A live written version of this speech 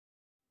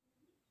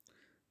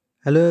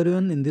Hello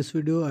everyone, in this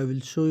video I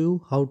will show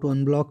you how to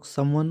unblock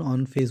someone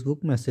on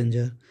Facebook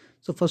Messenger.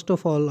 So first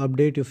of all,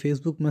 update your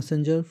Facebook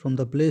Messenger from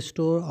the Play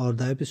Store or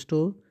the App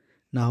Store.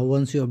 Now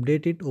once you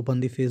update it,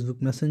 open the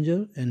Facebook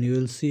Messenger and you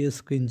will see a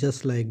screen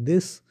just like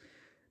this.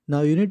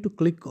 Now you need to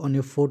click on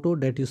your photo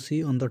that you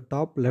see on the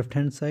top left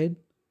hand side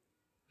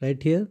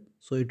right here.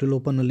 So it will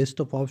open a list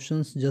of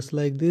options just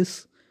like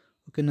this.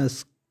 Okay, now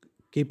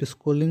keep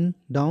scrolling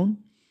down.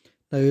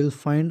 Now you will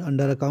find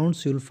under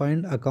accounts, you will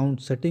find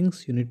account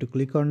settings. You need to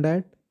click on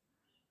that.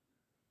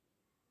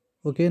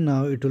 Okay,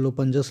 now it will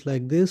open just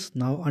like this.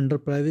 Now under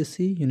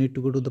privacy, you need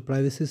to go to the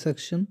privacy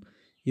section.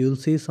 You will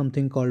see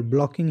something called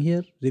blocking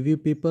here. Review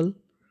people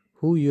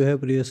who you have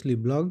previously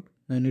blocked.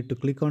 Now you need to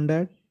click on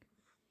that.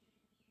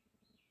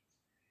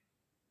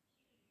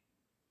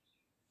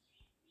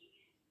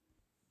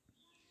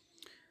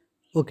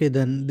 Okay,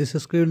 then this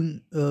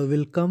screen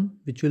will come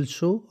which will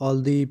show all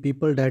the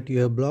people that you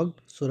have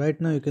blocked. So right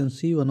now you can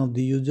see one of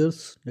the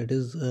users, that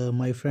is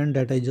my friend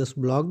that I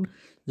just blocked,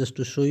 just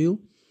to show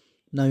you.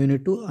 Now you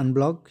need to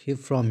unblock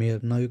from here.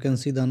 Now you can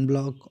see the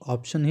unblock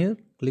option here.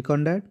 Click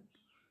on that.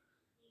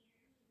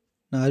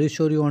 Now are you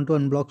sure you want to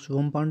unblock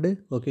Shubham Pandey?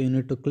 Okay, you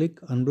need to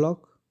click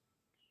unblock.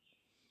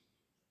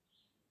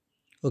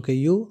 Okay,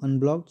 you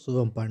unblocked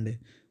Shubham Pandey.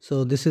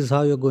 So this is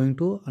how you're going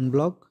to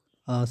unblock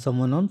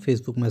someone on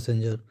Facebook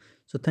Messenger.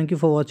 So thank you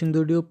for watching the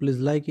video. Please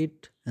like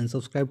it and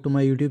subscribe to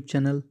my YouTube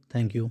channel.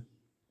 Thank you.